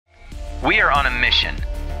We are on a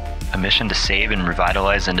mission to save and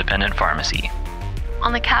revitalize independent pharmacy.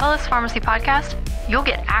 On the Catalyst Pharmacy podcast, you'll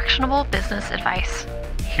get actionable business advice.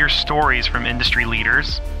 Hear stories from industry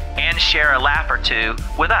leaders. And share a laugh or two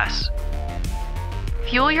with us.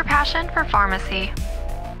 Fuel your passion for pharmacy.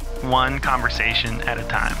 One conversation at a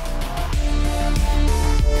time.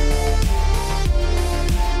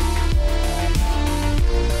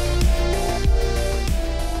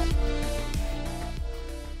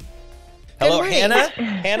 Hello, Hannah.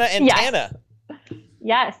 Hannah and Yes. Tana.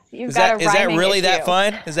 Yes, you've Is got that a rhyming really issue. that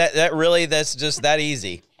fun? Is that really that's just that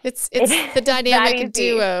easy? It's the dynamic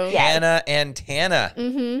duo. Yes. Hannah and Tana.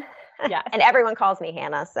 Mm-hmm. Yes. And everyone calls me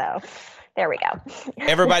Hannah, so there we go.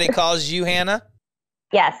 Everybody calls you Hannah?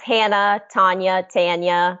 Yes, Hannah, Tanya,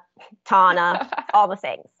 Tanya, Tana, all the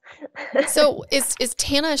things. So is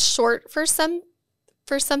Tana short for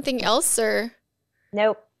something else or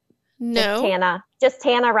Nope. no? Just Tana. Just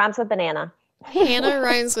Tana rhymes with banana. Hannah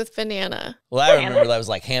rhymes with banana. Well, I remember that was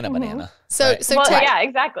like Hannah Banana. So right? so Well, Ta- yeah,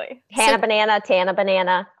 exactly. Hannah So- banana, Tana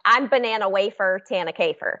banana. I'm banana wafer, Tana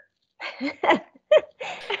Kaefer.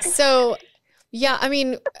 So, yeah, I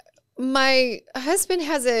mean, my husband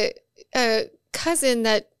has a cousin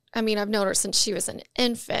that, I mean, I've known her since she was an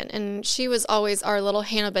infant, and she was always our little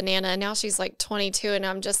Hannah Banana, and now she's like 22, and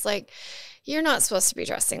I'm just like, you're not supposed to be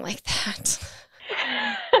dressing like that.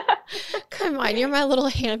 Come on, you're my little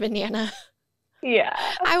Hannah Banana. Yeah.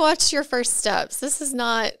 I watched your first steps. This is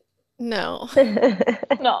not, no.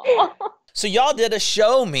 No. So y'all did a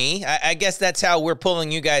show me. I guess that's how we're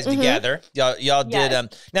pulling you guys together. Y'all did Yes.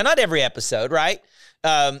 now not every episode, right?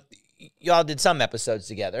 Y'all did some episodes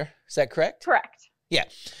together. Is that correct? Correct. Yeah.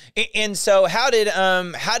 And so how did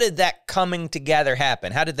that coming together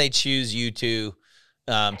happen? How did they choose you to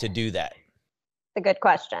do that? It's a good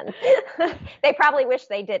question. They probably wish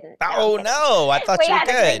they didn't. Oh no, I thought We you were had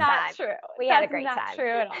a great good. time. Not true. We had a That's great not time. true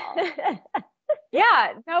at all.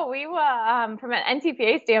 Yeah, no, we were, from an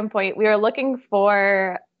NCPA standpoint, we were looking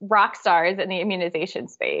for rock stars in the immunization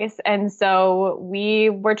space. And so we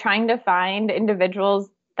were trying to find individuals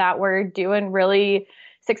that were doing really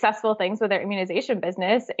successful things with their immunization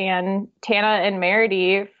business. And Tana and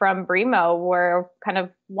Meredy from Bremo were kind of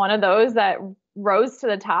one of those that rose to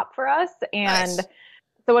the top for us. And Nice.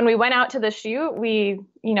 so when we went out to the shoot, we,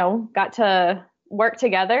 got to work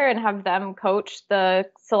together and have them coach the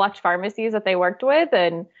select pharmacies that they worked with.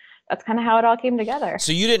 And that's kind of how it all came together.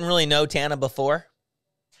 So you didn't really know Tana before?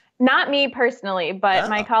 Not me personally, but Oh.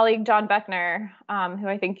 my colleague, John Beckner, who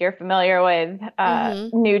I think you're familiar with,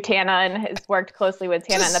 knew Tana and has worked closely with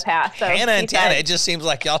Tana in the past. So Hannah he and Tana, said- it just seems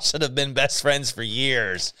like y'all should have been best friends for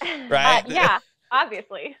years, right? yeah,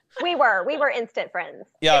 obviously. We were instant friends.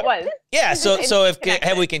 Yeah. It was. Yeah. So have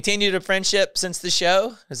Connected. we continued a friendship since the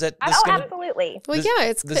show? Is that this Oh, gonna, absolutely. Well, This- yeah,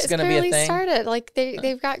 it's this is it's gonna be a barely thing? started. Like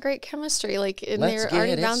they've got great chemistry, like, and Let's they're get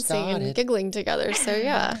already it bouncing started. and giggling together. So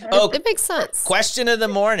yeah, Oh, it makes sense. question of the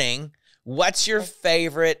morning? What's your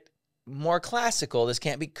favorite, more classical? This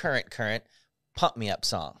can't be current. Pump me up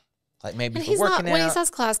song, like maybe And for he's working not when he out. says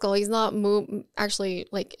classical. He's not actually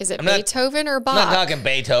like. Is it I'm not- Beethoven or I'm Bach? not talking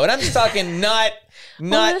Beethoven. I'm just talking not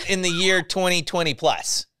in the year 2020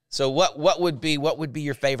 plus. So what would be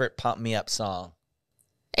your favorite pump me up song?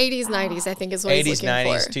 80s, 90s. I think is what 80s, he's looking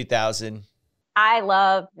 90s, for. 2000. I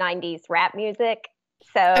love 90s rap music.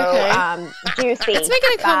 So Okay. Juicy It's making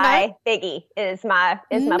a by Biggie is my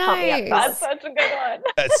pump me up Nice. song. That's such a good one.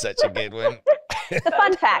 That's such a good one. It's a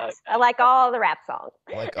fun fact. I like all the rap songs.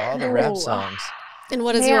 Like all the rap Ooh. songs. And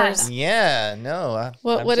what is Man. yours? Yeah, no.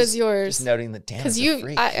 What is yours? Just noting that Tana's Because a you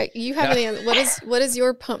freak. you have the what is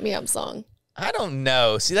your pump me up song? I don't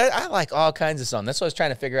know. See, that I like all kinds of songs. That's what I was trying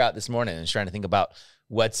to figure out this morning. I was trying to think about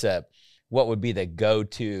what would be the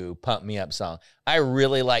go-to pump me up song. I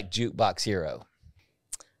really like Jukebox Hero.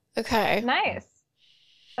 Okay, Nice.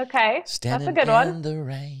 Okay. Standing That's a good in one. the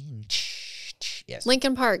rain. Yes.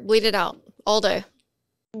 Lincoln Park, bleed it out all day.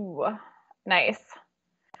 Ooh, nice.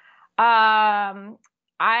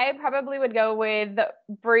 I probably would go with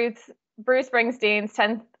Bruce Springsteen's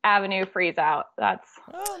 10th Avenue Freeze Out. That's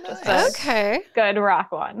Oh, Just nice. Okay, good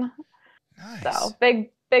rock one. Nice. So big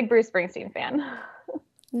Bruce Springsteen fan.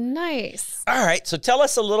 nice. All right. So tell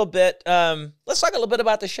us a little bit. Let's talk a little bit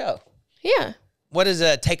about the show. Yeah. What is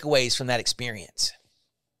takeaways from that experience?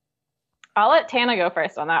 I'll let Tana go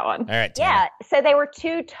first on that one. All right. Tana. Yeah, so they were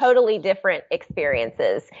two totally different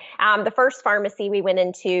experiences. The first pharmacy we went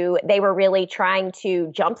into, they were really trying to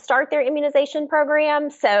jumpstart their immunization program.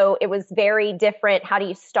 So it was very different. How do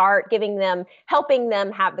you start helping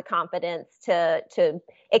them have the confidence to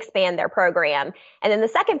expand their program. And then the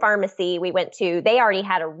second pharmacy we went to, they already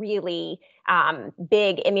had a really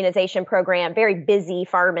big immunization program, very busy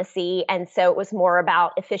pharmacy. And so it was more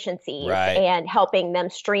about efficiencies and helping them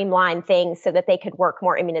streamline things so that they could work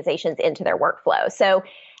more immunizations into their workflow. So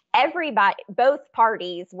everybody, both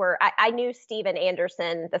parties were, I knew Steven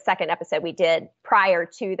Anderson, the second episode we did prior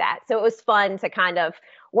to that. So it was fun to kind of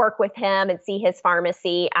work with him and see his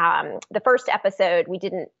pharmacy. The first episode, we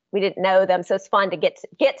didn't know them. So it's fun to get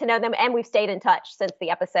to know them. And we've stayed in touch since the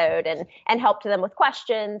episode and helped them with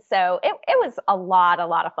questions. So it was a lot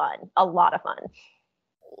of fun.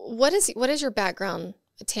 What is your background,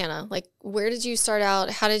 Tana? Like, where did you start out?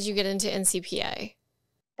 How did you get into NCPA?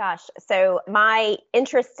 Gosh, so my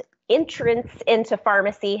entrance into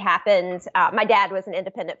pharmacy happened. My dad was an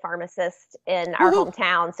independent pharmacist in our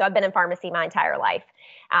hometown, so I've been in pharmacy my entire life.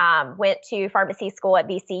 Went to pharmacy school at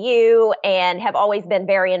VCU and have always been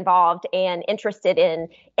very involved and interested in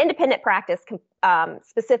independent practice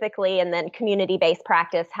specifically, and then community-based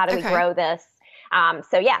practice. How do we grow this?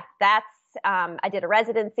 So yeah, that's I did a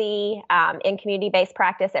residency in community-based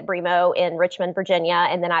practice at Bremo in Richmond, Virginia,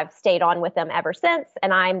 and then I've stayed on with them ever since,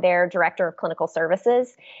 and I'm their director of clinical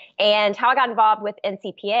services. And how I got involved with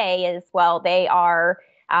NCPA is, well, they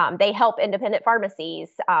help independent pharmacies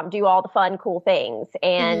do all the fun, cool things,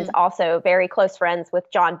 and also very close friends with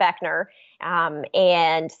John Beckner.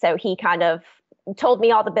 And so he kind of told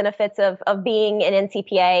me all the benefits of being an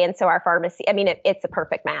NCPA. And so our pharmacy, I mean, it's a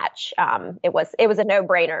perfect match. It was a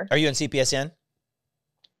no-brainer. Are you in CPSN?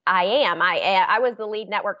 I am. I was the lead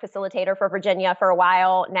network facilitator for Virginia for a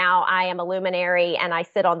while. Now I am a luminary and I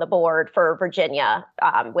sit on the board for Virginia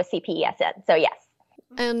with CPESN. So yes.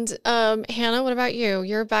 And Hannah, what about you?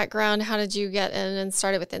 Your background, how did you get in and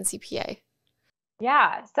started with NCPA?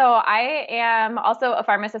 Yeah, so I am also a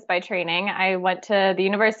pharmacist by training. I went to the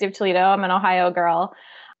University of Toledo. I'm an Ohio girl.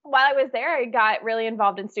 While I was there, I got really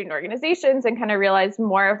involved in student organizations and kind of realized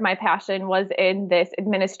more of my passion was in this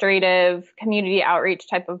administrative community outreach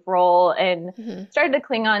type of role, and started to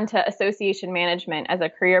cling on to association management as a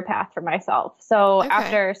career path for myself. So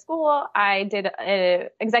after school, I did an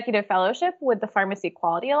executive fellowship with the Pharmacy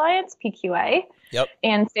Quality Alliance, PQA,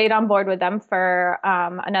 and stayed on board with them for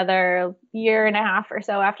another year and a half or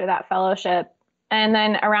so after that fellowship. And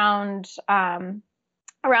then around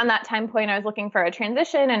that time point, I was looking for a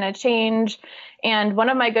transition and a change. And one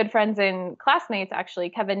of my good friends and classmates, actually,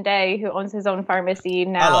 Kevin Day, who owns his own pharmacy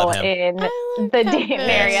now in the Dayton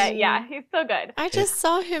area. Yeah, he's so good. I just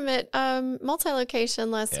saw him at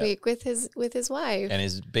multi-location last week with his wife. And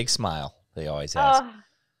his big smile that he always has.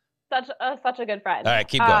 Such a good friend. All right,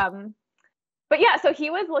 keep going. But yeah, so he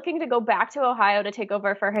was looking to go back to Ohio to take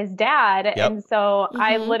over for his dad. And so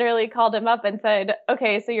I literally called him up and said,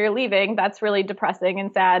 okay, so you're leaving. That's really depressing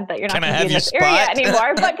and sad that you're not going to be in this area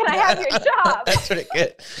anymore, but can I have your job? That's pretty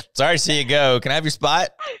good. Sorry to see you go. Can I have your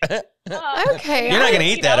spot? Okay. You're not going to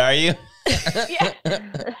eat that, are you? Yeah.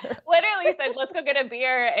 Literally said, let's go get a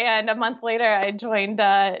beer. And a month later, I joined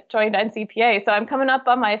NCPA. So I'm coming up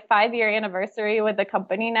on my 5-year anniversary with the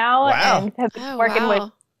company now. Wow. And have been working with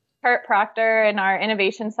Kurt Proctor and our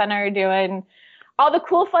innovation center doing all the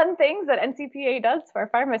cool, fun things that NCPA does for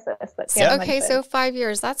pharmacists. So 5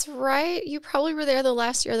 years. That's right. You probably were there the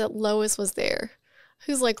last year that Lois was there.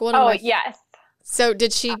 Who's like one of my... yes. So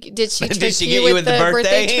did she did she get you with the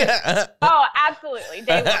birthday? Oh, absolutely.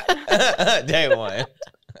 Day one. Day one.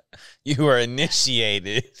 You were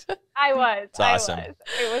initiated. I was. It's awesome.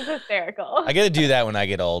 It was hysterical. I got to do that when I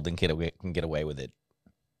get old and get away with it.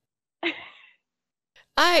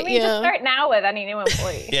 Just start now with any new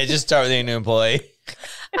employee. Yeah, just start with any new employee.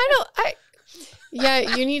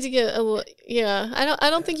 You need to get I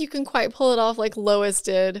don't think you can quite pull it off like Lois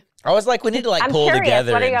did. I was like, we need to pull curious,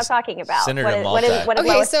 together. What are y'all talking about? What did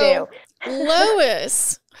Lois so do?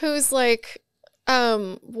 Lois, who's like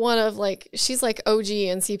one of she's like OG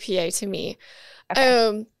NCPA to me.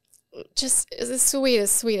 Okay. Just the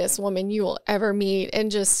sweetest woman you will ever meet,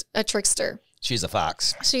 and just a trickster. She's a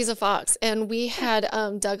fox. She's a fox. And we had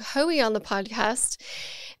Doug Hoey on the podcast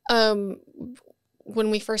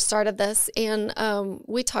when we first started this. And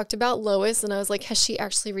we talked about Lois. And I was like, has she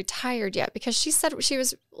actually retired yet? Because she said she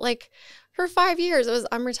was like, for 5 years, it was,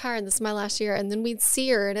 I'm retiring. This is my last year. And then we'd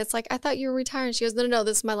see her. And it's like, I thought you were retiring. She goes, no,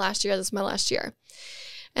 this is my last year. This is my last year.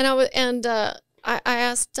 And I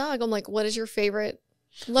asked Doug, I'm like, what is your favorite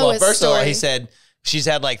Lois Well, first story? of all, he said, she's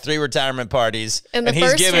had 3 retirement parties, and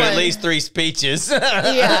he's given at least 3 speeches.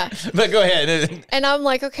 Yeah. But go ahead. And I'm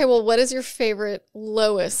like, okay, well, what is your favorite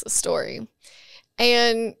Lois story?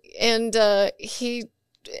 And he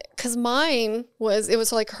because mine was, it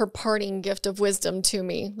was like her parting gift of wisdom to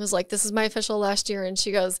me. It was like, this is my official last year. And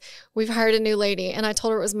she goes, we've hired a new lady. And I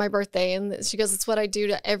told her it was my birthday. And she goes, it's what I do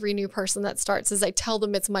to every new person that starts is I tell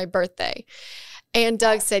them it's my birthday. And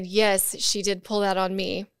Doug said, yes, she did pull that on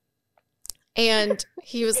me. And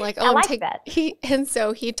he was like, oh, and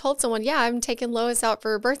so he told someone, yeah, I'm taking Lois out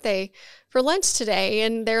for her birthday for lunch today.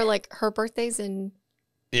 And they're like, her birthday's in,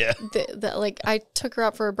 like I took her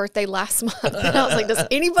out for her birthday last month. And I was like, does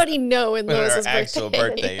anybody know when Lois's actual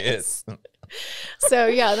birthday is? So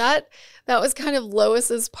yeah, that was kind of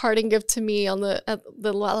Lois's parting gift to me on the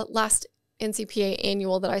last NCPA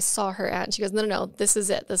annual that I saw her at. And she goes, no, this is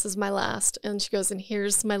it. This is my last. And she goes, and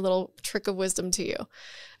here's my little trick of wisdom to you.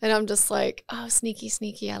 And I'm just like, oh,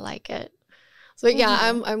 sneaky. I like it. So yeah,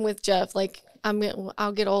 I'm with Jeff. Like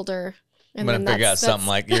I'll get older. I'm going to figure out something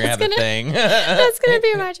like you're going to have a thing. That's going to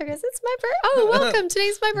be my trick. It's my birthday. Oh, welcome.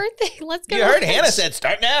 Today's my birthday. Let's go. You heard Hannah said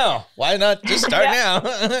start now. Why not just start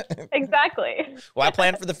now? Exactly. Why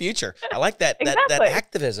plan for the future? I like that that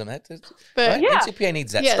activism. But NCPA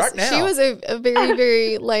needs that. Start now. She was a very,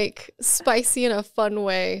 very like spicy in a fun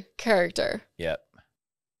way character. Yep.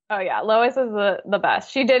 Oh yeah, Lois is the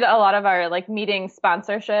best. She did a lot of our like meeting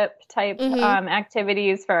sponsorship type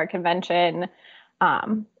activities for our convention.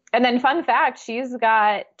 And then fun fact, she's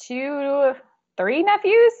got 3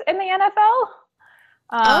 nephews in the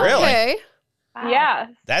NFL. Really? Yeah.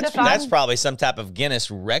 That's probably some type of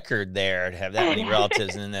Guinness record there to have that many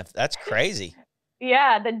relatives in the That's crazy.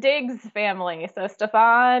 Yeah, the Diggs family. So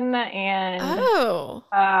Stefan and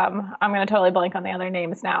I'm going to totally blank on the other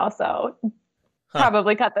names now. So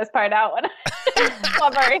probably cut this part out when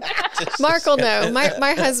blubbering. Mark will know.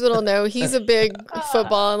 My husband will know. He's a big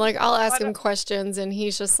football, and like I'll ask him questions, and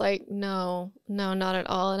he's just like, no, not at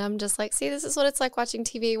all. And I'm just like, see, this is what it's like watching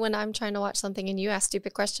TV when I'm trying to watch something, and you ask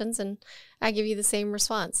stupid questions, and I give you the same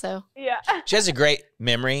response. So yeah, she has a great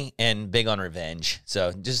memory and big on revenge.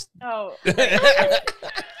 So just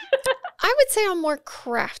I would say I'm more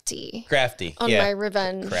crafty on my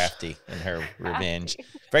revenge. Crafty in her revenge.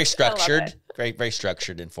 Very structured. Very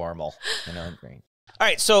structured and formal. Great. All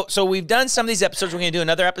right, so we've done some of these episodes. We're going to do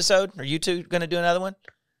another episode. Are you two going to do another one?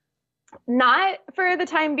 Not for the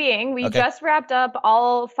time being. We just wrapped up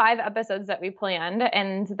all 5 episodes that we planned,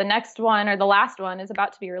 and the next one or the last one is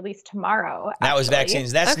about to be released tomorrow. That was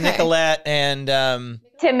vaccines. That's Nicolette and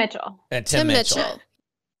Tim Mitchell. And Tim Mitchell.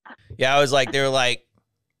 Yeah, I was like, they were like,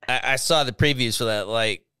 I saw the previews for that.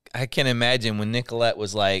 Like, I can imagine when Nicolette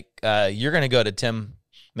was like, you're going to go to Tim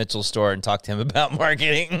Mitchell's store and talk to him about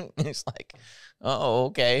marketing. He's like, oh,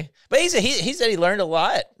 okay. But he said he learned a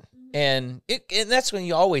lot. And that's when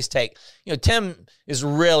you always take, Tim is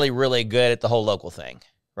really, really good at the whole local thing,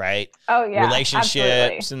 right? Oh, yeah.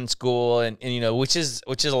 Relationships in school and which is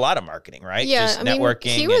a lot of marketing, right? Yeah. Just networking.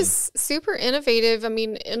 He was super innovative. I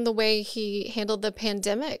mean, in the way he handled the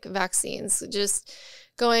pandemic vaccines, just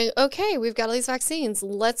going, okay, we've got all these vaccines.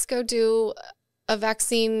 Let's go do a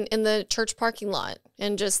vaccine in the church parking lot.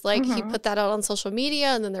 And just like he put that out on social media,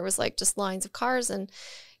 and then there was like just lines of cars, and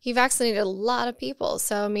he vaccinated a lot of people.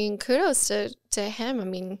 So, I mean, kudos to him. I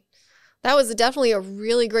mean, that was definitely a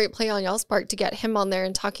really great play on y'all's part to get him on there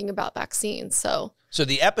and talking about vaccines. So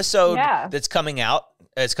the episode that's coming out,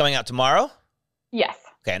 it's coming out tomorrow? Yes.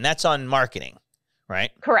 Okay, and that's on marketing, right?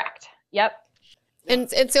 Correct. Yep. And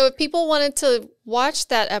so if people wanted to watch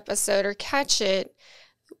that episode or catch it,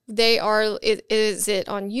 is it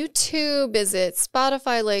on YouTube? Is it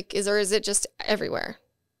Spotify? Or is it just everywhere?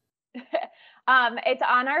 It's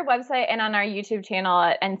on our website and on our YouTube channel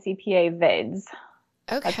at NCPA Vids.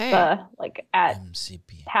 Okay. That's at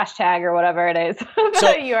NCPA. hashtag or whatever it is.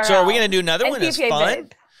 So are we going to do another one? It's fun.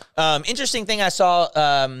 Vids. Interesting thing I saw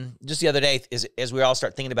just the other day is as we all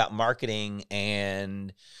start thinking about marketing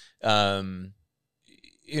and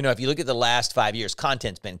if you look at the last 5 years,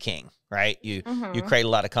 content's been king, right? You create a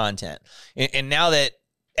lot of content. And now that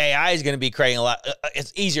AI is going to be creating a lot,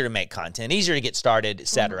 it's easier to make content, easier to get started, et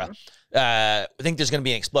cetera. I think there's going to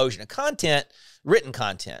be an explosion of content, written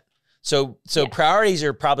content. So priorities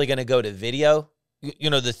are probably going to go to video.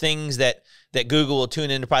 The things that Google will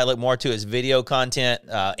tune in to probably look more to is video content,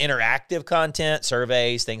 interactive content,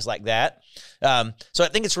 surveys, things like that. So I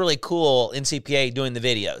think it's really cool NCPA doing the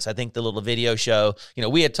videos. I think the little video show,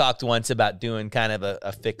 we had talked once about doing kind of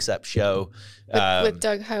a fix-up show. With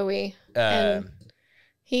Doug Hoey. And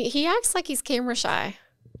he acts like he's camera shy.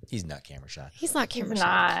 He's not camera shy. He's not camera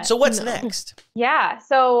shy. So what's next? Yeah.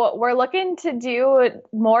 So we're looking to do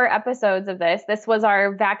more episodes of this. This was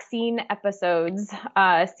our vaccine episodes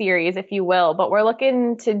series, if you will. But we're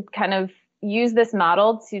looking to kind of use this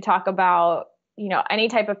model to talk about, any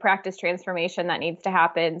type of practice transformation that needs to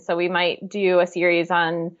happen. So we might do a series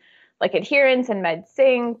on like adherence and med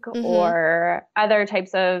sync or other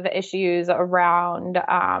types of issues around,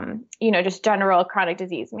 just general chronic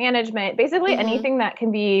disease management, basically anything that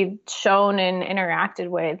can be shown and interacted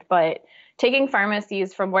with. But taking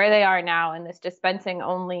pharmacies from where they are now in this dispensing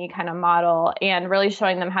only kind of model and really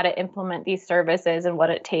showing them how to implement these services and what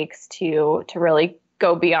it takes to really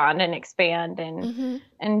go beyond and expand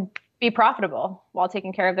and be profitable while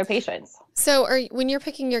taking care of their patients. So when you're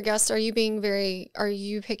picking your guests, are you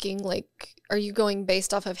going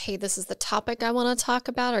based off of, hey, this is the topic I want to talk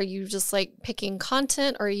about? Are you just like picking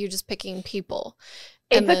content, or are you just picking people?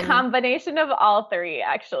 It's a combination of all three,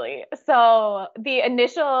 actually. So the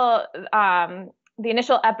initial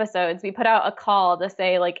episodes, we put out a call to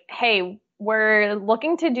say like, hey, we're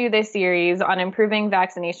looking to do this series on improving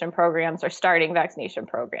vaccination programs or starting vaccination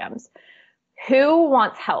programs. Who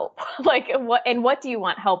wants help? What do you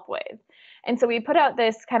want help with? And so we put out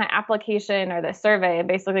this kind of application or this survey and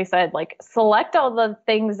basically said, like, select all the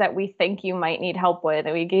things that we think you might need help with.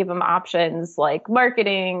 And we gave them options like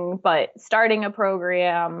marketing, but starting a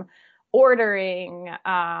program, ordering,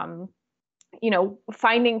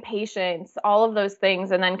 finding patients, all of those things,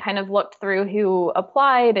 and then kind of looked through who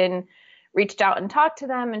applied and reached out and talked to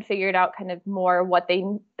them and figured out kind of more what they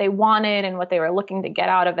wanted and what they were looking to get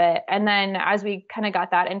out of it. And then as we kind of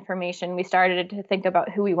got that information, we started to think about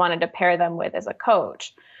who we wanted to pair them with as a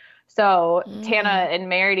coach. So Tana and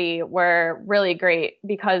Merity were really great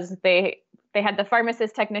because they had the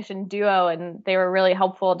pharmacist technician duo, and they were really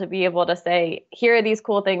helpful to be able to say, here are these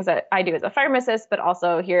cool things that I do as a pharmacist, but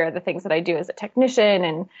also here are the things that I do as a technician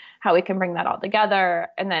and how we can bring that all together.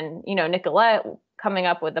 And then, Nicolette coming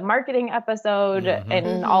up with the marketing episode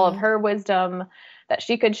and all of her wisdom that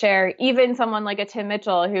she could share. Even someone like a Tim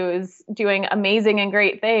Mitchell, who's doing amazing and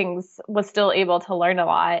great things, was still able to learn a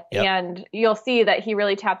lot. Yep. And you'll see that he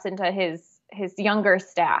really taps into his younger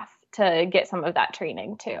staff to get some of that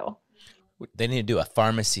training too. They need to do a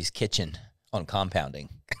pharmacy's kitchen on compounding.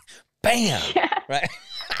 Bam! Yeah. Right.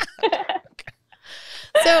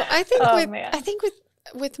 So I think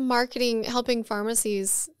with marketing, helping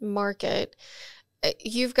pharmacies market,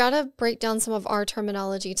 you've got to break down some of our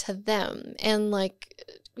terminology to them and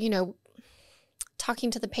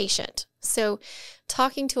talking to the patient. So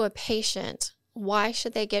talking to a patient, why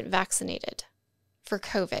should they get vaccinated for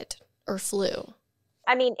COVID or flu?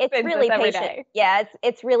 I mean, it's really patient. Yeah,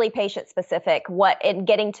 it's really patient specific. And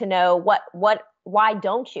getting to know why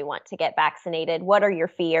don't you want to get vaccinated? What are your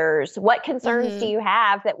fears? What concerns do you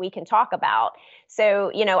have that we can talk about?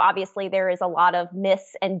 So, obviously there is a lot of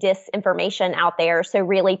mis and disinformation out there. So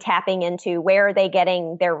really tapping into where are they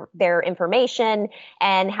getting their information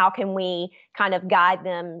and how can we kind of guide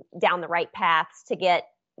them down the right paths to get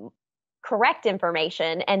correct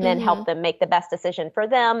information and then help them make the best decision for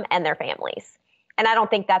them and their families. And I don't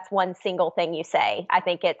think that's one single thing you say. I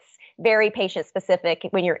think it's very patient specific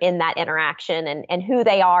when you're in that interaction and who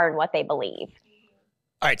they are and what they believe.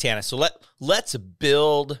 All right, Tana. So let's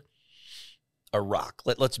build a rock.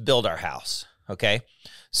 Let's build our house. Okay.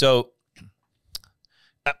 So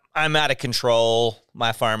I'm out of control.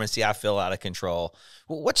 My pharmacy, I feel out of control.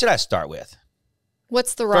 What should I start with?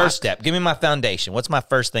 What's the rock? First step. Give me my foundation. What's my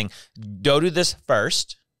first thing? Go do this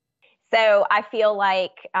first. So I feel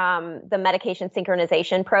like the medication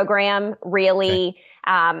synchronization program really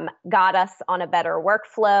got us on a better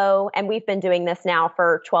workflow. And we've been doing this now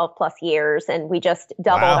for 12 plus years. And we just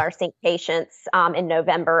doubled our sync patients in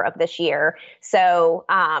November of this year. So,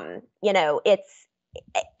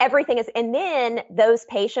 everything is, and then those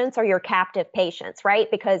patients are your captive patients, right?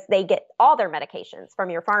 Because they get all their medications from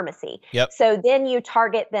your pharmacy. Yep. So then you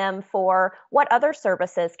target them for what other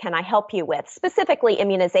services can I help you with? Specifically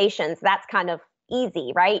immunizations. That's kind of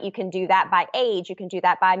easy, right? You can do that by age, you can do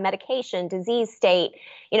that by medication, disease state,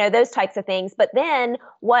 those types of things. But then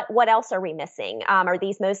what else are we missing? Are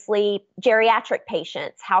these mostly geriatric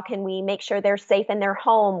patients? How can we make sure they're safe in their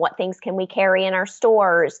home? What things can we carry in our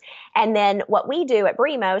stores? And then what we do at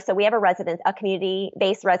Bremo, so we have a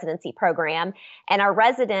community-based residency program, and our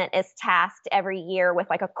resident is tasked every year with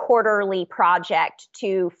like a quarterly project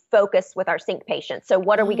to focus with our sync patients. So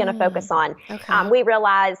what are we going to focus on? Okay. We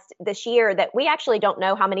realized this year that we actually don't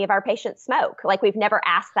know how many of our patients smoke. Like we've never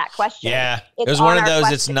asked that question. Yeah. It was one of those,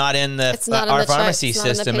 it's not in our pharmacy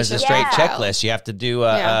system as a straight checklist. You have to do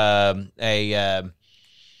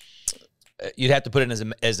you'd have to put it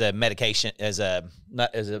as a medication, as a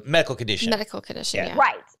medical condition. Medical condition, yeah.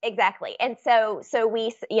 Right, exactly. And so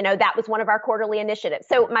we, that was one of our quarterly initiatives.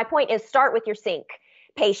 So my point is start with your sync.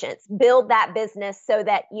 patients, build that business so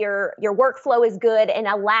that your workflow is good and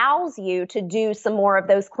allows you to do some more of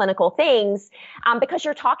those clinical things, because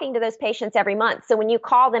you're talking to those patients every month. So when you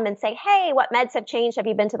call them and say, hey, what meds have changed? Have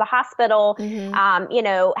you been to the hospital?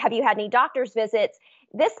 Have you had any doctor's visits?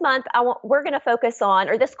 This month, we're going to focus on,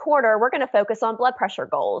 or this quarter, we're going to focus on blood pressure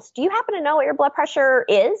goals. Do you happen to know what your blood pressure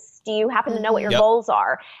is? Do you happen to know what your goals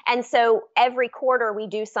are? And so every quarter we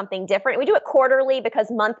do something different. We do it quarterly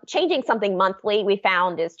because changing something monthly we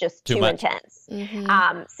found is just too intense.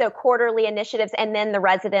 So quarterly initiatives, and then the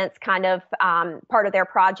residents kind of part of their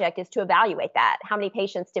project is to evaluate that. How many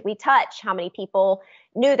patients did we touch? How many people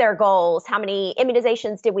knew their goals? How many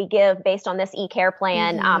immunizations did we give based on this e-care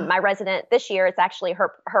plan? My resident this year, it's actually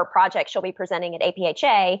her project she'll be presenting at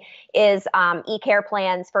APHA, is e-care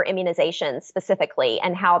plans for immunizations specifically,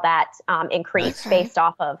 and how that increased based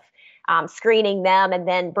off of screening them and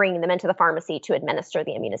then bringing them into the pharmacy to administer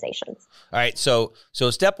the immunizations. All right. So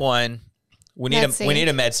step one, we need a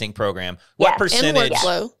MedSync program. What percentage?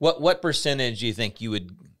 What percentage do you think you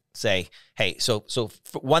would say, hey, so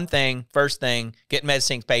first thing, get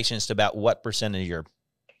MedSync patients to about what percentage of your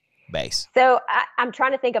base? So I'm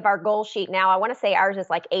trying to think of our goal sheet now. I want to say ours is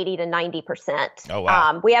like 80 to 90%. Oh,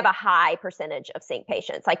 wow. We have a high percentage of sync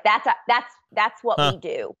patients. Like that's what we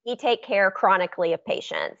do. We take care chronically of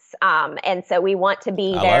patients. And so we want to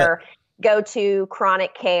be their go-to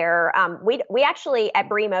chronic care. We actually at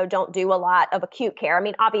Bremo don't do a lot of acute care. I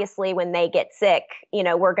mean, obviously when they get sick,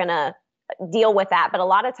 we're going to deal with that. But a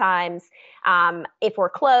lot of times, if we're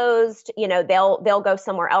closed, they'll go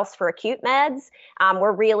somewhere else for acute meds.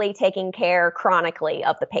 We're really taking care chronically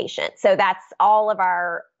of the patient. So that's all of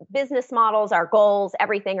our business models, our goals,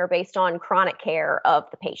 everything are based on chronic care of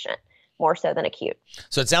the patient, more so than acute.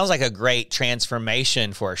 So it sounds like a great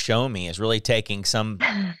transformation for Show Me, is really taking some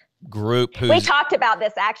group who's... We talked about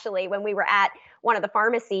this actually when we were at one of the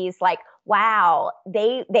pharmacies, like, wow,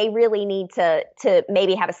 they really need to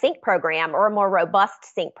maybe have a sync program or a more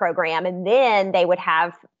robust sync program. And then they would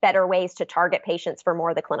have better ways to target patients for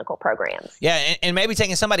more of the clinical programs. Yeah. And maybe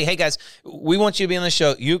taking somebody, hey guys, we want you to be on the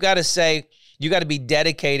show. You got to be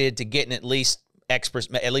dedicated to getting at least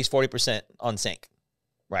 40% on sync.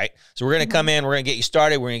 Right. So we're going to come in, we're going to get you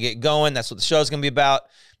started. We're going to get going. That's what the show's going to be about.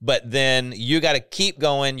 But then you got to keep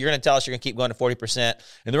going. You're going to tell us you're going to keep going to 40%. And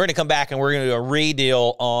then we're going to come back and we're going to do a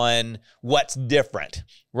redeal on what's different.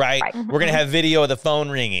 Right. We're going to have video of the phone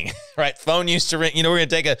ringing. Right. Phone used to ring. We're going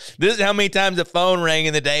to take this is how many times the phone rang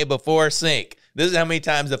in the day before sync. This is how many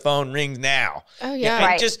times the phone rings now. Oh,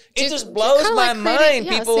 yeah. It just blows my mind,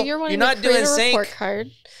 people. So you're not doing sync. Card.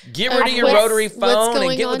 Get rid of your rotary phone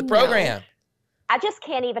and get with the program. Now? I just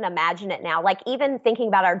can't even imagine it now. Like even thinking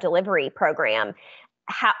about our delivery program,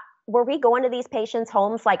 how were we going to these patients'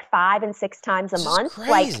 homes like 5 and 6 times a month?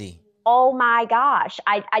 Crazy. Like, oh my gosh.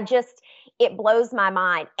 It blows my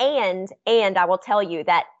mind. And I will tell you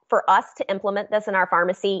that for us to implement this in our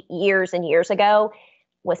pharmacy years and years ago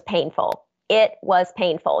was painful. It was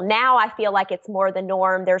painful. Now I feel like it's more the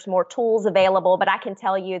norm. There's more tools available, but I can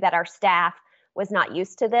tell you that our staff was not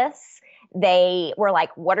used to this. They were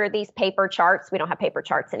like, what are these paper charts? We don't have paper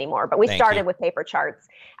charts anymore, but we started with paper charts.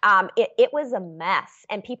 It was a mess,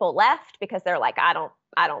 and people left because they're like, I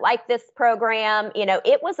don't like this program.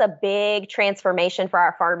 It was a big transformation for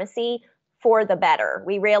our pharmacy for the better.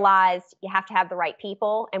 We realized you have to have the right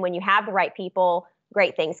people. And when you have the right people,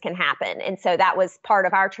 great things can happen. And so that was part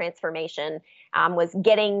of our transformation, was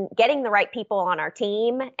getting the right people on our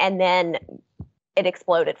team. And then it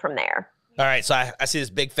exploded from there. All right, so I see this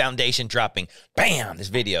big foundation dropping. Bam, this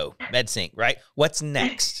video, MedSync, right? What's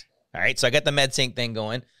next? All right, so I got the MedSync thing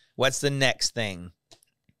going. What's the next thing?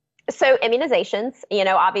 So immunizations,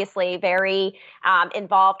 obviously very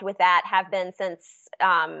involved with that, have been since,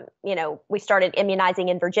 we started immunizing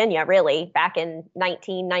in Virginia, really, back in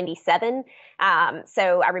 1997.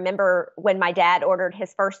 So I remember when my dad ordered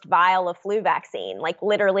his first vial of flu vaccine, like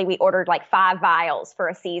literally we ordered like 5 vials for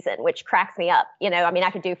a season, which cracks me up. I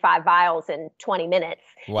could do 5 vials in 20 minutes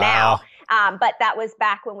now. But that was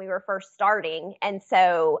back when we were first starting. And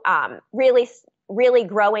so really, really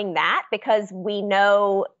growing that, because we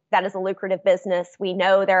know that is a lucrative business. We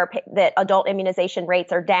know that adult immunization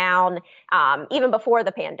rates are down even before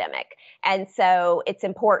the pandemic. And so it's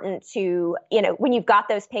important to, when you've got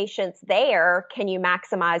those patients there, can you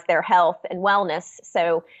maximize their health and wellness?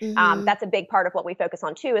 So that's a big part of what we focus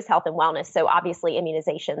on too, is health and wellness. So obviously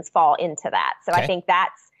immunizations fall into that. So I think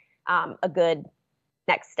that's a good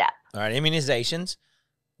next step. All right, immunizations.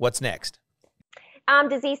 What's next?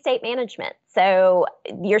 Disease state management. So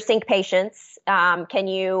your sync patients,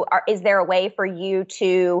 is there a way for you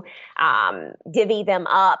to divvy them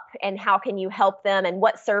up, and how can you help them, and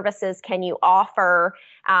what services can you offer?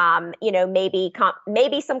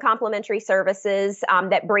 Maybe some complementary services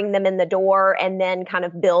that bring them in the door, and then kind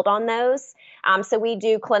of build on those. So we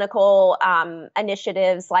do clinical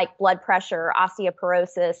initiatives like blood pressure,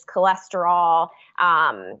 osteoporosis, cholesterol,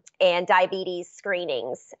 and diabetes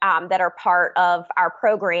screenings that are part of our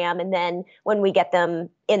program. And then when we get them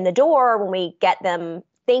in the door, when we get them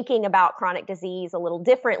thinking about chronic disease a little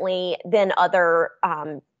differently, then other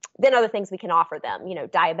things we can offer them,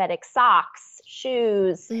 diabetic socks,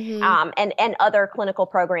 shoes, and other clinical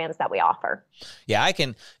programs that we offer. Yeah, I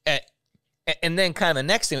can. And then kind of the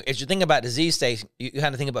next thing, as you think about disease states, you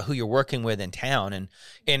kind of think about who you're working with in town.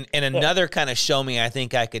 And another kind of show me I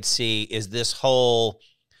think I could see is this whole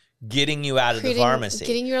getting you out of the pharmacy.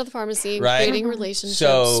 Getting you out of the pharmacy, right? Creating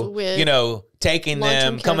relationships with taking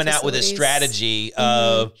them, coming out with a strategy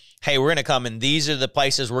of, hey, we're going to come and these are the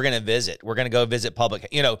places we're going to visit. We're going to go visit public,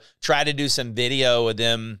 try to do some video with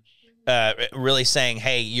them. Really saying,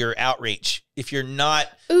 hey, your outreach. If you're not,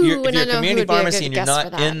 if you're a community pharmacy and you're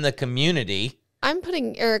not in the community. I'm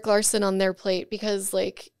putting Eric Larson on their plate because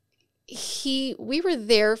we were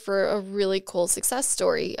there for a really cool success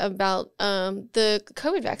story about the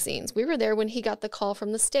COVID vaccines. We were there when he got the call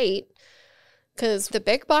from the state because the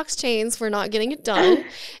big box chains were not getting it done.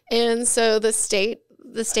 And so the state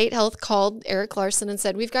health called Eric Larson and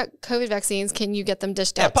said, we've got COVID vaccines. Can you get them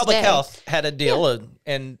dished out Public today? Health had a deal,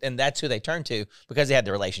 and that's who they turned to because they had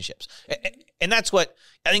the relationships. And that's what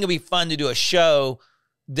I think it'd be fun to do, a show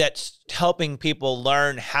that's helping people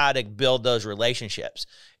learn how to build those relationships.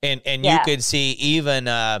 And you could see even,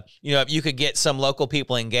 if you could get some local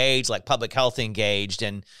people engaged, like public health engaged,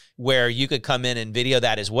 and where you could come in and video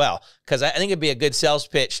that as well. Because I think it'd be a good sales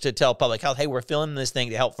pitch to tell public health, hey, we're filming this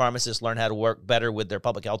thing to help pharmacists learn how to work better with their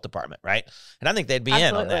public health department, right? And I think they'd be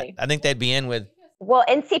in on that. I think they'd be in with. Well,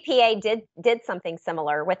 NCPA did something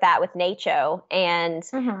similar with that with NACHO and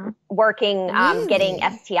working, getting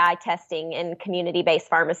STI testing in community-based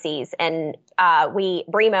pharmacies. And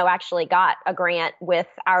Bremo actually got a grant with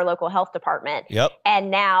our local health department. Yep.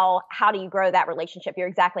 And now how do you grow that relationship? You're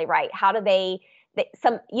exactly right. How do they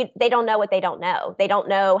don't know what they don't know. They don't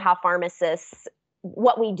know how pharmacists,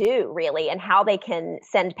 what we do really, and how they can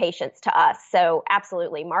send patients to us. So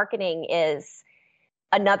absolutely, marketing is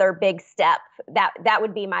another big step. That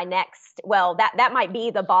would be my next. Well, that might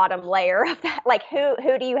be the bottom layer of that. Like who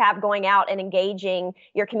do you have going out and engaging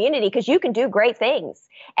your community? Because you can do great things,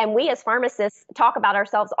 and we as pharmacists talk about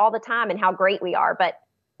ourselves all the time and how great we are. But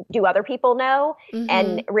do other people know?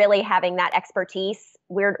 And really having that expertise,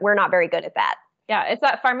 we're not very good at that. Yeah, it's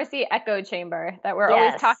that pharmacy echo chamber that we're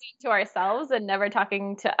always talking to ourselves and never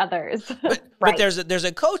talking to others. But there's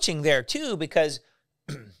a coaching there too, because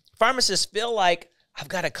pharmacists feel like I've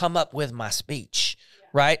got to come up with my speech,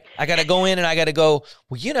 right? I got to go in and I got to go,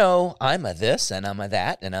 well, I'm a this and I'm a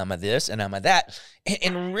that and I'm a this and I'm a that.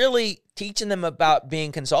 And really teaching them about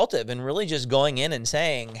being consultative and really just going in and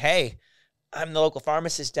saying, hey, I'm the local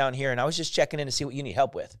pharmacist down here and I was just checking in to see what you need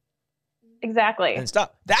help with. Exactly. And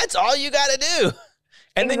stop. That's all you got to do.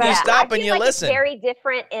 And then you stop and you listen. It's very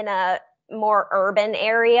different in a more urban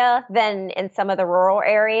area than in some of the rural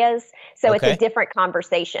areas. So it's a different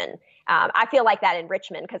conversation. I feel like that in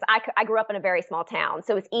Richmond because I grew up in a very small town.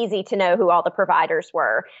 So it's easy to know who all the providers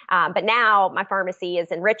were. But now my pharmacy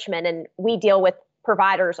is in Richmond and we deal with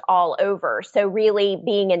providers all over. So really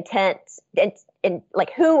being intent in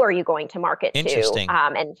like, who are you going to market to? Interesting.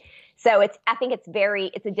 And so I think it's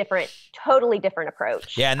a totally different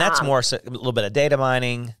approach. Yeah. And that's more a little bit of data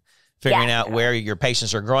mining, figuring out where your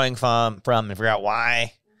patients are growing from and figure out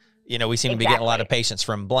why, we seem to be getting a lot of patients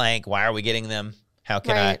from blank. Why are we getting them? How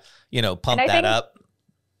can I, pump that up?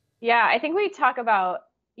 Yeah. I think we talk about,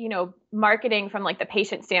 marketing from like the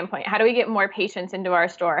patient standpoint. How do we get more patients into our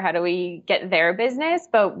store? How do we get their business?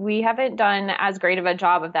 But we haven't done as great of a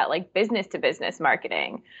job of that, like business to business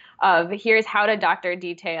marketing of here's how to doctor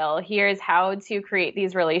detail. Here's how to create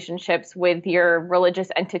these relationships with your religious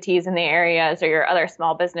entities in the areas or your other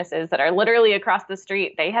small businesses that are literally across the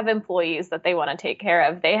street. They have employees that they want to take care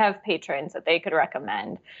of. They have patrons that they could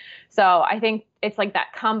recommend. So I think it's like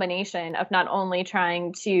that combination of not only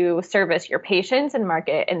trying to service your patients and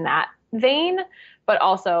market in that vein, but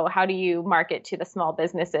also how do you market to the small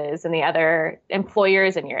businesses and the other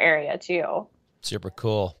employers in your area too. Super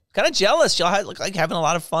cool. Kind of jealous. Y'all look like having a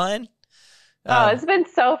lot of fun. It's been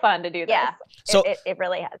so fun to do this. Yeah, so it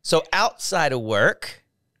really has. So outside of work,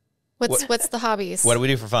 what's the hobbies? What do we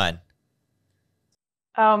do for fun?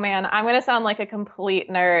 Oh man, I'm gonna sound like a complete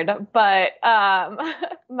nerd, but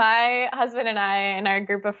my husband and I and our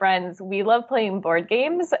group of friends, we love playing board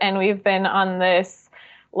games, and we've been on this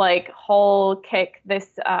like whole kick this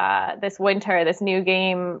winter. This new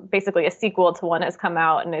game, basically a sequel to one, has come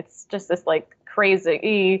out, and it's just this like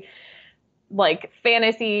crazy like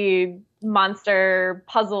fantasy monster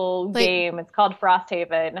puzzle game. It's called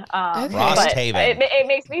Frosthaven. Okay. Frosthaven. It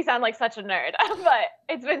makes me sound like such a nerd, but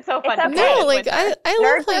it's been so fun. It's to okay. play No, this like winter. I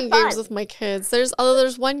Nerds love playing are fun. games with my kids. There's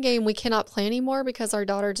one game we cannot play anymore because our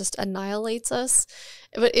daughter just annihilates us.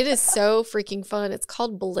 But it is so freaking fun. It's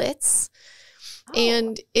called Blitz.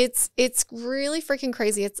 And it's really freaking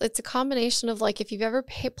crazy. It's a combination of like if you've ever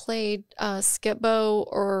played Skip-Bo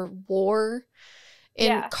or War,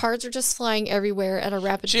 and cards are just flying everywhere at a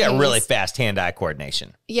rapid pace. She got really fast hand-eye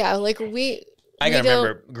coordination. Yeah, like I can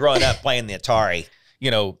remember growing up playing the Atari. You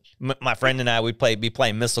know, my friend and I would be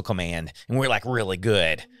playing Missile Command, and we're like really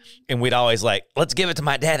good, and we'd always like, let's give it to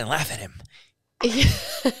my dad and laugh at him.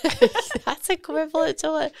 That's equivalent to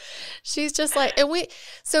what she's just like. And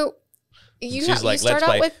you start let's out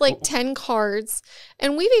play. with like 10 cards,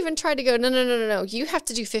 and we've even tried to go, no. You have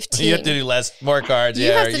to do 15. You have to do more cards.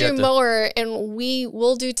 You have to do more, and we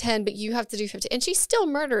will do 10, but you have to do 15. And she still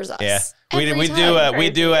murders us. Yeah. every We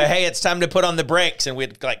time. do a hey, it's time to put on the brakes, and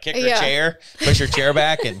we'd like kick her chair, push her chair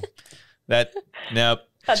back, and nope.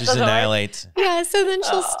 She just annihilates. Yeah, so then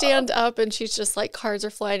she'll stand up, and she's just like cards are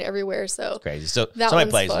flying everywhere. So Crazy. So that somebody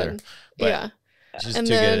one's plays with fun. her. But Yeah. she's And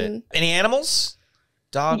too good at then- it. Any animals?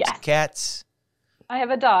 Dogs, Yes. cats? I have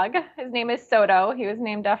a dog. His name is Soto. He was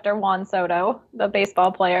named after Juan Soto, the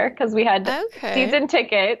baseball player, because we had season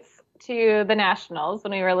tickets to the Nationals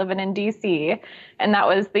when we were living in DC, and that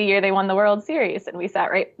was the year they won the World Series, and we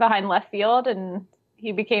sat right behind left field, and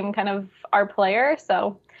he became kind of our player.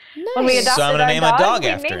 So when we adopted So I'm gonna our name a dog we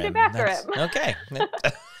after named him. him after him. Okay.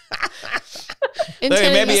 And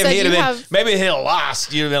Tana, maybe you if said he'd you have have been, maybe if he'd have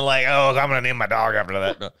lost, you'd have been like, oh, I'm gonna name my dog after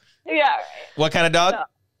that. Yeah. What kind of dog?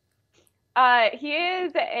 He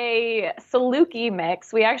is a Saluki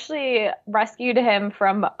mix. We actually rescued him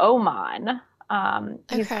from Oman.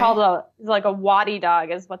 He's called he's like a wadi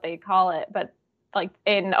dog is what they call it. But like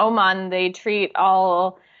in Oman, they treat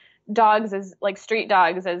all dogs as like street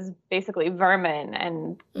dogs as basically vermin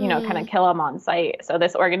and, you know, kind of kill them on sight. So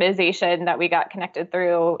this organization that we got connected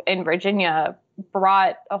through in Virginia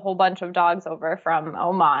brought a whole bunch of dogs over from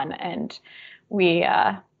Oman, and we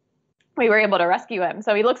were able to rescue him.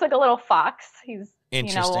 So he looks like a little fox. He's, you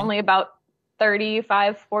know, only about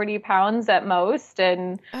 35, 40 pounds at most.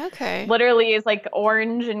 And literally is like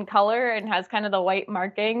orange in color and has kind of the white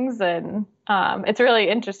markings. And it's really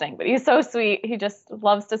interesting, but he's so sweet. He just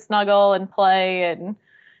loves to snuggle and play. And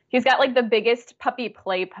he's got like the biggest puppy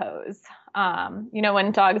play pose. You know,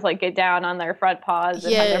 when dogs like get down on their front paws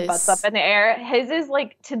and have their butts up in the air, his is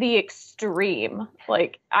like to the extreme.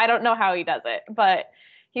 Like, I don't know how he does it, but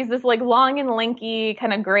he's this like long and lanky,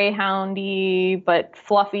 kind of greyhoundy, but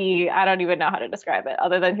fluffy. I don't even know how to describe it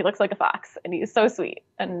other than he looks like a fox, and he's so sweet,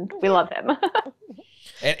 and we love him.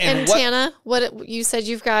 and Tana, what you said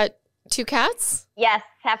you've got 2 cats? Yes,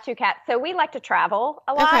 have 2 cats. So we like to travel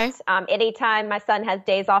a lot. Anytime my son has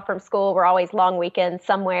days off from school, we're always long weekends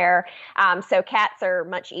somewhere. So cats are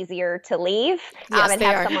much easier to leave and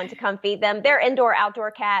have someone to come feed them. They're indoor,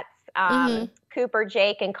 outdoor cats. Cooper,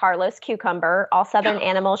 Jake, and Carlos Cucumber. All Southern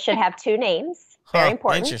animals should have 2 names. Very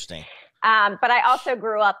important. Interesting. But I also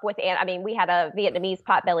grew up with, we had a Vietnamese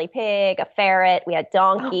potbelly pig, a ferret, we had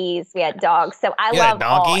donkeys, we had dogs. So I love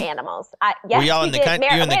all animals. Yes, were y'all in the country?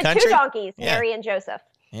 You in the country? 2 donkeys, Mary and Joseph.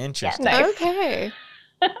 Interesting. Yes. Okay.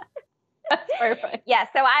 That's perfect. Yeah,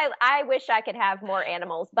 so I wish I could have more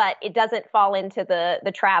animals, but it doesn't fall into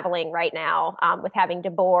the traveling right now with having to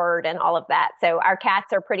board and all of that. So our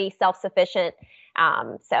cats are pretty self-sufficient.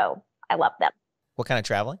 So I love them. What kind of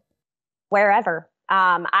traveling? Wherever.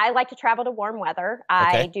 I like to travel to warm weather.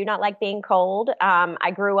 I do not like being cold.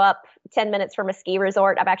 I grew up 10 minutes from a ski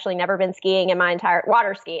resort. I've actually never been skiing in my entire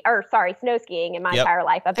snow skiing in my entire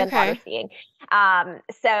life. I've been water skiing.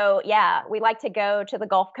 So yeah, we like to go to the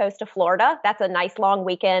Gulf Coast of Florida. That's a nice long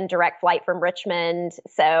weekend, direct flight from Richmond.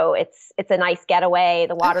 So it's a nice getaway.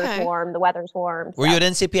 The water's warm, the weather's warm. Were you at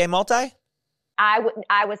NCPA multi?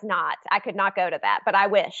 I was not. I could not go to that, but I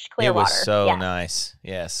wish. Clearwater. It was so nice.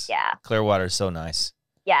 Yes. Yeah. Clearwater is so nice.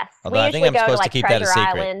 Yes. Although we I think usually I'm go to supposed to like keep that a Treasure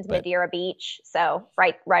secret, Island, but- Madeira Beach. So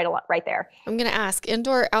right there. I'm going to ask,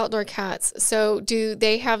 indoor, outdoor cats. So do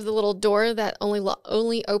they have the little door that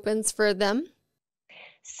only opens for them?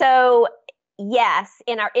 So Yes,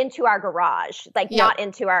 into our garage, like Yep. not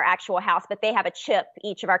into our actual house, but they have a chip.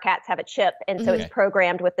 Each of our cats have a chip, and so Okay. it's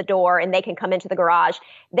programmed with the door, and they can come into the garage.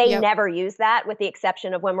 They Yep. never use that, with the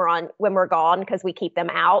exception of when we're gone, because we keep them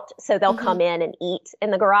out. So they'll come in and eat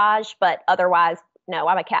in the garage, but otherwise, no.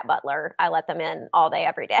 I'm a cat butler. I let them in all day,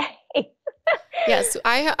 every day. Yes,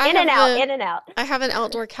 I in and out. I have an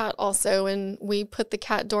outdoor cat also, and we put the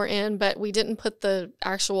cat door in, but we didn't put the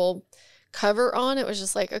actual cover on. It was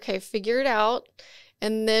just like, okay, figure it out.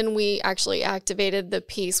 And then we actually activated the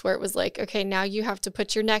piece where it was like, okay, now you have to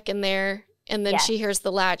put your neck in there. And then she hears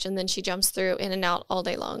the latch, and then she jumps through in and out all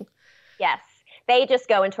day long. Yes. They just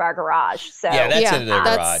go into our garage. So Yeah, that's in their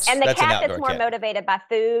garage. And the That's an cat that's outdoor more cat. motivated by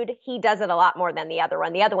food, he does it a lot more than the other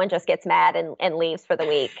one. The other one just gets mad and leaves for the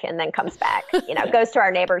week and then comes back. Goes to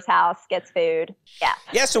our neighbor's house, gets food. Yeah.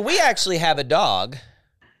 Yeah, so we actually have a dog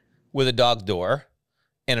with a dog door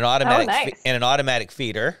and an automatic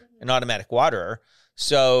feeder, an automatic waterer.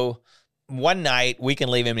 So one night we can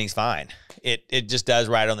leave him and he's fine. It just does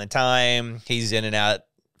right on the time. He's in and out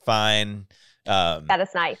fine. That is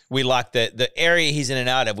nice. We lock the area he's in and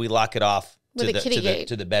out of. We lock it off With a kitty gate.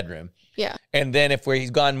 to the bedroom. Yeah. And then if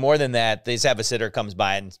he's gone more than that, they just have a sitter comes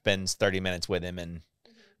by and spends 30 minutes with him and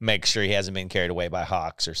make sure he hasn't been carried away by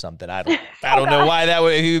hawks or something. I don't know why that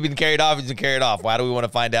would. He's been carried off. He's been carried off. Why do we want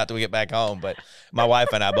to find out till we get back home? But my wife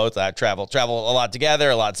and I both travel a lot together,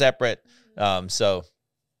 a lot separate. So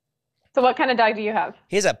what kind of dog do you have?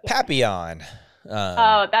 he's a Papillon.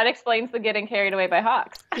 That explains the getting carried away by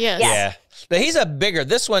hawks. Yes. Yeah. But he's a bigger,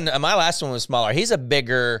 this one, my last one was smaller. He's a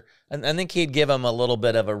bigger, I think he'd give them a little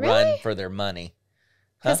bit of a run for their money.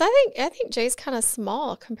 Because I think Jay's kind of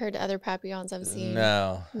small compared to other Papillons I've seen.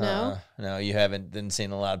 No. No? No, you haven't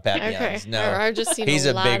seen a lot of Papillons. Okay. No. Or I've just seen He's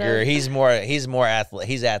a lot bigger, of... he's more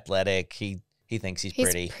athletic. He thinks he's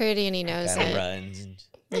pretty. He's pretty and he knows Kind of it. runs and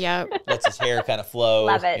Yep. lets his hair kind of flow.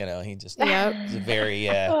 Love it. He just, Yep. he's a very,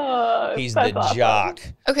 he's that's the awesome. jock.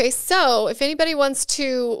 Okay, so if anybody wants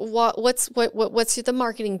to, what's the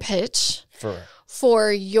marketing pitch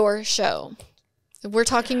for your show? We're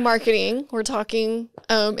talking marketing. We're talking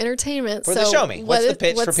entertainment. For the Show Me. What's the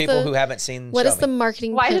pitch for people who haven't seen What Show is the Me?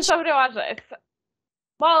 marketing Why pitch? should somebody watch this?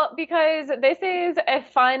 Well, because this is a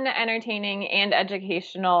fun, entertaining, and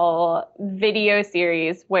educational video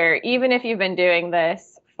series where even if you've been doing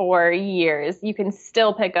this for years, you can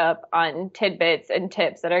still pick up on tidbits and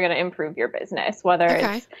tips that are going to improve your business, whether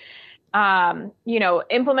it's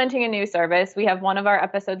implementing a new service. We have one of our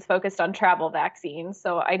episodes focused on travel vaccines.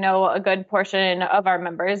 So I know a good portion of our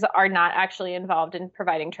members are not actually involved in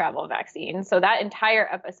providing travel vaccines. So that entire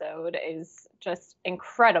episode is just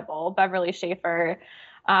incredible. Beverly Schaefer,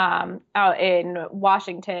 out in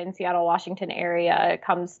Seattle, Washington area,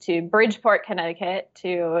 comes to Bridgeport, Connecticut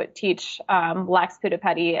to teach Lax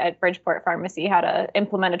Pudapedi at Bridgeport Pharmacy how to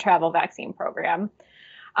implement a travel vaccine program.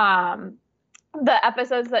 The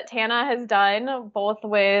episodes that Tana has done, both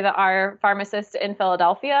with our pharmacist in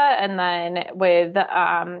Philadelphia and then with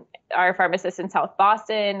our pharmacist in South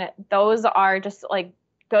Boston, those are just like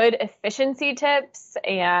good efficiency tips.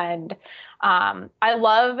 And I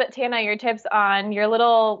love, Tana, your tips on your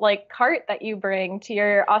little like cart that you bring to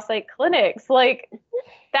your offsite clinics. Like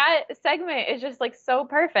that segment is just like so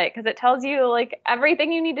perfect because it tells you like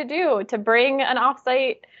everything you need to do to bring an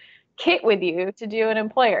offsite kit with you to do an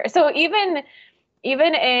employer. So even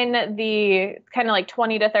in the kind of like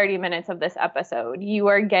 20 to 30 minutes of this episode, you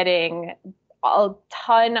are getting a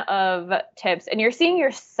ton of tips and you're seeing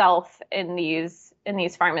yourself in these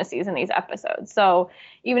pharmacies, in these episodes. So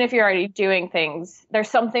even if you're already doing things, there's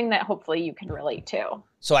something that hopefully you can relate to.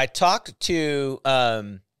 So I talked to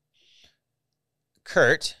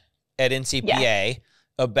Kurt at NCPA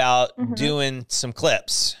about doing some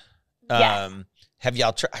clips. Yes. Have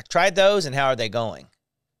y'all tried those and how are they going?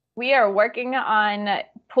 We are working on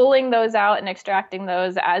pulling those out and extracting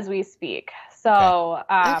those as we speak. So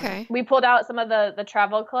we pulled out some of the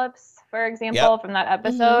travel clips, for example, from that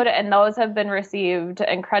episode, and those have been received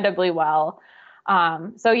incredibly well.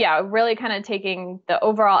 So yeah, really kind of taking the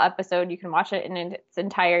overall episode, you can watch it in its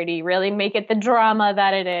entirety, really make it the drama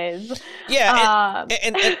that it is. Yeah.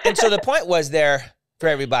 And so the point was there for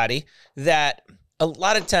everybody that a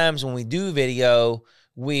lot of times when we do video,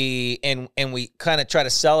 we kind of try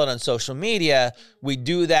to sell it on social media. We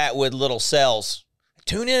do that with little sales.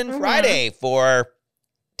 Tune in Friday for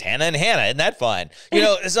Tana and Hannah. Isn't that fun?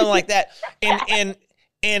 Something like that.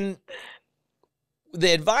 And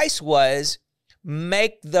the advice was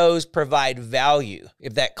make those provide value.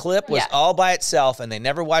 If that clip was all by itself and they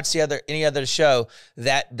never watched any other show,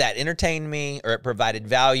 that entertained me or it provided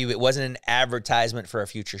value. It wasn't an advertisement for a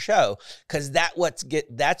future show, because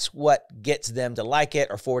that's what gets them to like it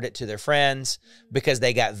or forward it to their friends, because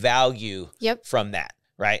they got value from that,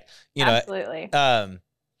 right? Absolutely.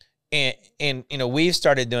 And we've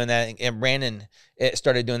started doing that, and Brandon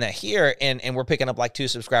started doing that here, and we're picking up like 2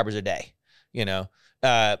 subscribers a day,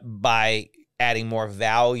 by adding more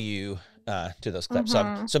value to those clips. So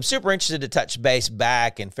I'm super interested to touch base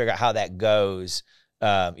back and figure out how that goes.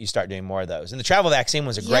 You start doing more of those. And the travel vaccine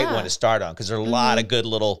was a great one to start on, because there are a lot of good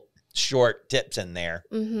little short tips in there.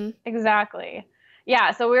 Exactly.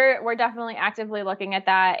 Yeah, so we're definitely actively looking at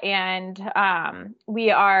that, and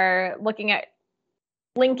we are looking at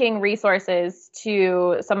linking resources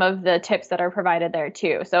to some of the tips that are provided there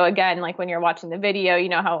too. So again, like when you're watching the video, you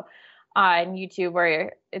know how on YouTube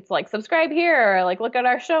where it's like subscribe here, or like look at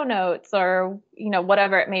our show notes, or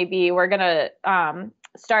whatever it may be, we're gonna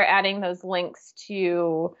start adding those links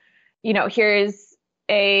to, here's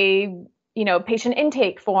a patient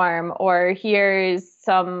intake form, or here's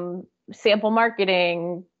some sample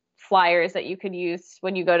marketing flyers that you could use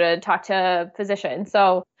when you go to talk to physicians.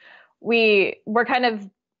 So we're kind of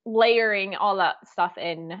layering all that stuff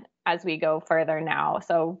in as we go further now.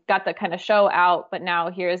 So got the kind of show out, but now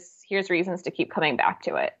here's reasons to keep coming back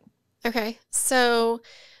to it. Okay. So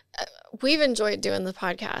we've enjoyed doing the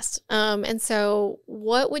podcast. And so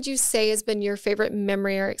what would you say has been your favorite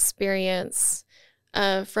memory or experience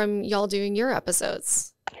from y'all doing your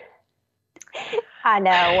episodes? I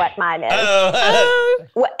know what mine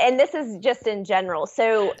is. And this is just in general.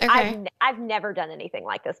 So I've never done anything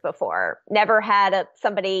like this before. Never had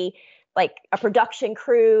somebody like a production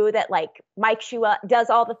crew that like mics you up, does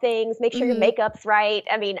all the things, make sure your makeup's right.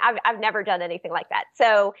 I mean, I've never done anything like that.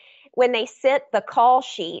 So when they sit the call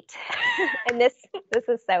sheet, and this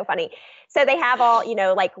is so funny. So they have all,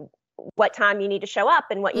 like what time you need to show up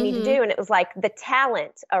and what you need to do. And it was like the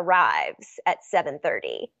talent arrives at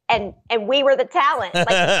 7:30. And we were the talent, like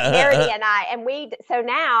Verity and I. And so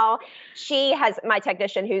now she has, my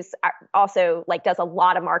technician, who's also like does a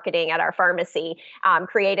lot of marketing at our pharmacy,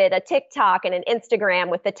 created a TikTok and an Instagram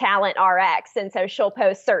with the Talent RX. And so she'll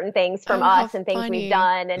post certain things from us and things we've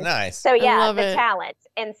done. And so the talent.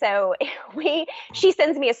 And so she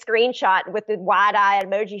sends me a screenshot with the wide-eyed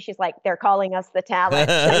emoji. She's like, they're calling us the talent.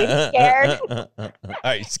 So you're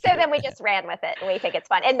scared. So then we just ran with it, and we think it's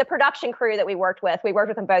fun. And the production crew that we worked with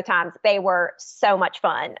them both times. They were so much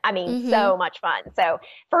fun. I mean, so much fun. So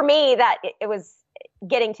for me, that it was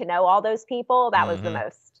getting to know all those people. That was the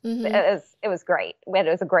most. It was great. It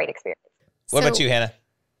was a great experience. What about you, Hannah?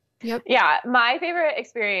 Yep. Yeah. My favorite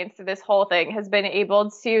experience through this whole thing has been able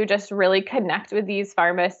to just really connect with these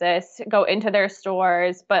pharmacists, go into their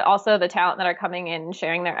stores, but also the talent that are coming in and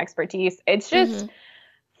sharing their expertise. It's just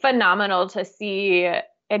phenomenal to see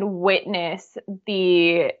and witness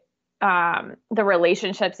the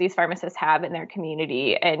relationships these pharmacists have in their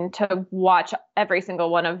community, and to watch every single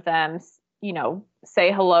one of them,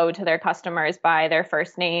 say hello to their customers by their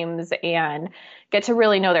first names and get to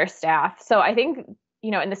really know their staff. So I think,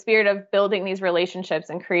 in the spirit of building these relationships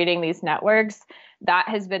and creating these networks, that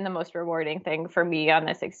has been the most rewarding thing for me on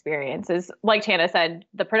this experience. Is like Tana said,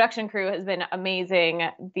 the production crew has been amazing.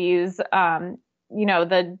 These,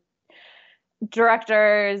 the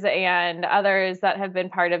directors and others that have been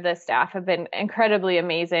part of this staff have been incredibly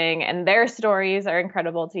amazing, and their stories are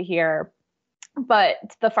incredible to hear. But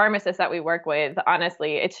the pharmacists that we work with,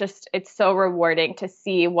 honestly, it's so rewarding to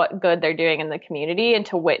see what good they're doing in the community, and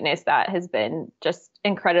to witness that has been just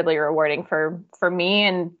incredibly rewarding for me,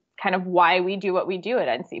 and kind of why we do what we do at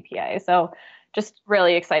NCPA. So just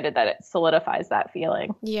really excited that it solidifies that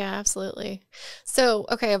feeling. Yeah, absolutely. So,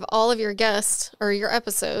 okay, of all of your guests or your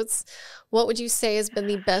episodes, what would you say has been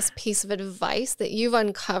the best piece of advice that you've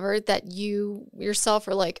uncovered that you yourself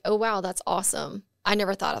are like, oh, wow, that's awesome. I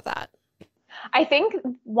never thought of that. I think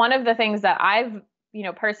one of the things that I've,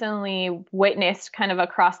 personally witnessed kind of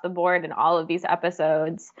across the board in all of these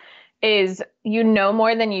episodes is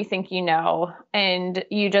more than you think you know, and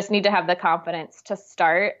you just need to have the confidence to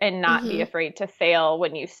start and not be afraid to fail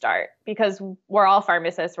when you start, because we're all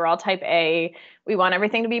pharmacists. We're all type A. We want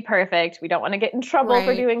everything to be perfect. We don't want to get in trouble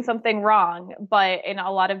for doing something wrong. But in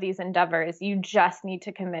a lot of these endeavors, you just need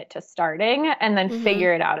to commit to starting and then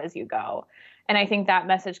figure it out as you go. And I think that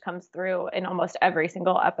message comes through in almost every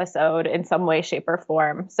single episode in some way, shape, or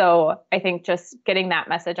form. So I think just getting that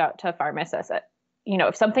message out to pharmacists,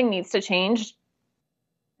 if something needs to change,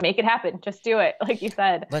 make it happen. Just do it, like you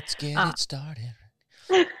said. Let's get it started.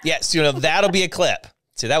 Yes, that'll be a clip.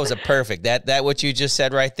 So that was a perfect. That what you just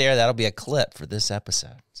said right there, that'll be a clip for this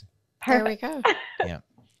episode. There we go. Yeah.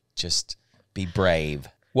 Just be brave.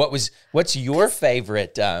 What's your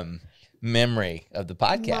favorite memory of the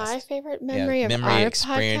podcast? My favorite memory of memory our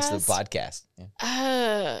experience podcast? of the podcast.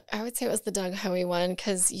 Yeah. I would say it was the Doug Hoey one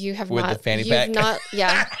because you have With not the fanny you've pack? not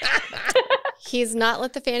yeah. He's not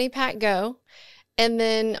let the fanny pack go. And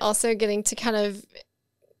then also getting to kind of,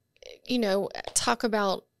 talk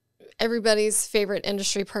about everybody's favorite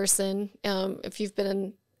industry person. If you've been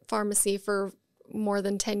in pharmacy for more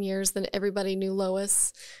than 10 years, then everybody knew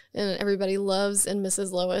Lois and everybody loves and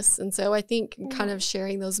misses Lois. And so I think kind of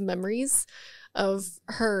sharing those memories of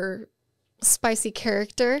her spicy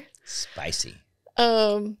character. Spicy.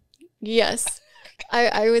 Yes.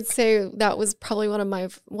 I would say that was probably one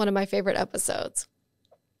of my favorite episodes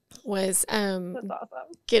was That's awesome.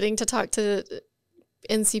 getting to talk to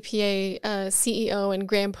NCPA CEO and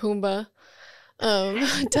Grand Pumbaa,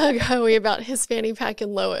 Doug Hoey, about his fanny pack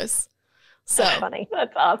and Lois. So That's funny.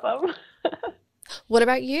 That's awesome. what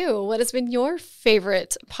about you? What has been your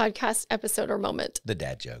favorite podcast episode or moment? The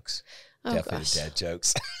dad jokes. Oh, Definitely gosh. the dad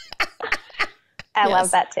jokes. I Yes.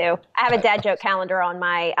 love that too. I have a dad joke calendar on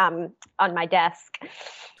my desk.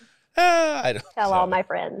 I don't Tell all my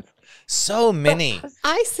friends. So many.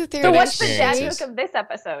 I sit there So and what's the dad experiences. joke of this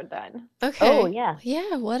episode then? Okay. Oh yeah.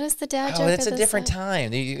 Yeah. What is the dad joke? Oh, that's of a this different one?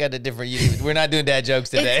 time. You got a different. We're not doing dad jokes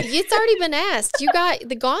today. It's already been asked. You got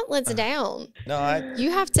the gauntlets down. No,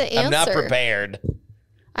 You have to answer. I'm not prepared.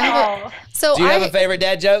 I have Oh, so Do you have a favorite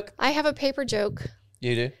dad joke? I have a paper joke.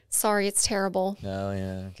 You do? Sorry, it's terrible. No,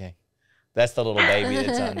 yeah, okay. That's the little baby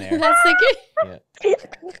that's on there. That's the good. Yeah.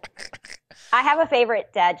 I have a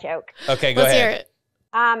favorite dad joke. Okay, go Let's hear ahead.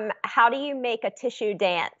 it. How do you make a tissue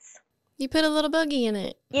dance? You put a little boogie in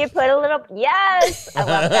it. You put a little. Yes, I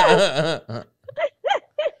love that.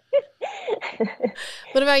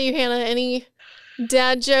 What about you, Hannah? Any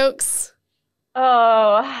dad jokes?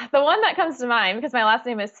 oh, the one that comes to mind because my last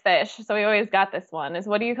name is Fish, so we always got this one. Is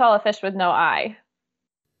what do you call a fish with no eye?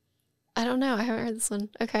 I don't know. I haven't heard this one.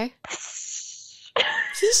 Okay.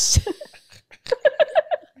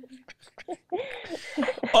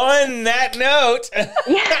 On that note.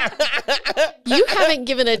 You haven't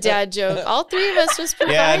given a dad joke. All three of us just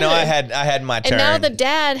provided. Yeah, no, I had my turn. And now the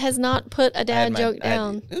dad has not put a I had dad my- joke I had-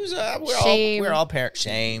 down. It was, Shame. we're all parents.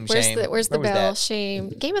 Shame. Where's shame. the Where bell? was that? Shame.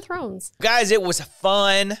 Game of Thrones. Guys, it was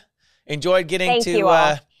fun. Enjoyed getting Thank you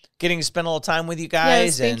all. to spend a little time with you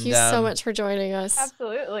guys. Yes, thank and, you so much for joining us.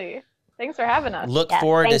 Absolutely. Thanks for having us. Look Yes,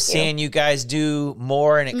 forward to thank you. seeing you guys do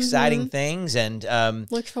more and exciting Mm-hmm. things. And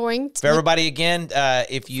Look forward for everybody, again,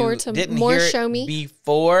 if you forward to didn't more hear Show it Me.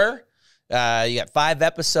 before, you got 5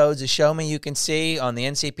 episodes of Show Me you can see on the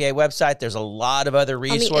NCPA website. There's a lot of other on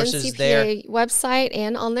the resources there. NCPA website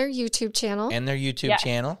and on their YouTube channel. And their YouTube Yeah.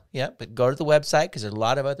 channel. Yep. But go to the website because there's a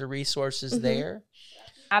lot of other resources Mm-hmm. there.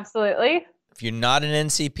 Absolutely. If you're not an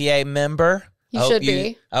NCPA member, You should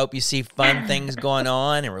be. I hope you see fun things going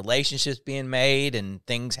on and relationships being made and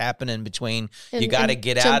things happening between. You And- got to and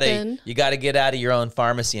get jump out of in. you got to get out of your own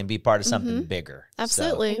pharmacy and be part of something bigger. So,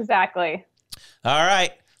 Absolutely. Exactly. all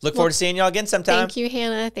right. Look forward to seeing y'all again sometime. Thank you,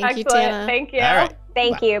 Hannah. Thank you, Excellent. Tana. Thank you. All right.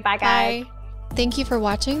 Thank you. Bye, guys. Bye. Thank you for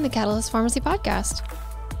watching the Catalyst Pharmacy Podcast.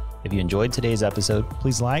 If you enjoyed today's episode,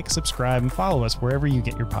 please like, subscribe, and follow us wherever you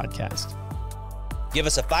get your podcast. Give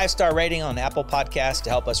us a 5-star rating on Apple Podcasts to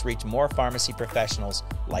help us reach more pharmacy professionals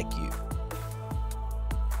like you.